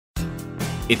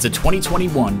It's a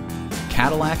 2021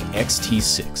 Cadillac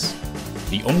XT6.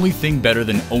 The only thing better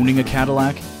than owning a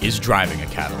Cadillac is driving a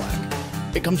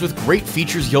Cadillac. It comes with great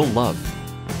features you'll love.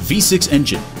 V6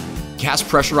 engine, gas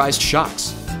pressurized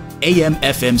shocks,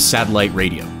 AM/FM satellite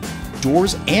radio,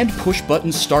 doors and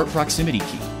push-button start proximity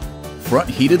key, front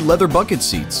heated leather bucket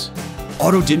seats,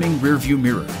 auto-dimming rear view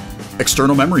mirror,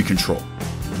 external memory control,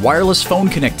 wireless phone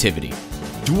connectivity,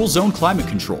 dual zone climate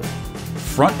control,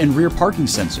 front and rear parking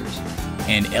sensors,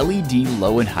 and LED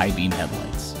low and high beam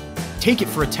headlights. Take it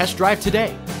for a test drive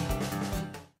today.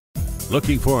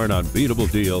 Looking for an unbeatable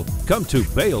deal? Come to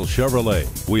Bale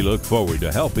Chevrolet. We look forward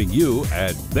to helping you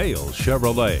at Bale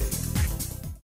Chevrolet.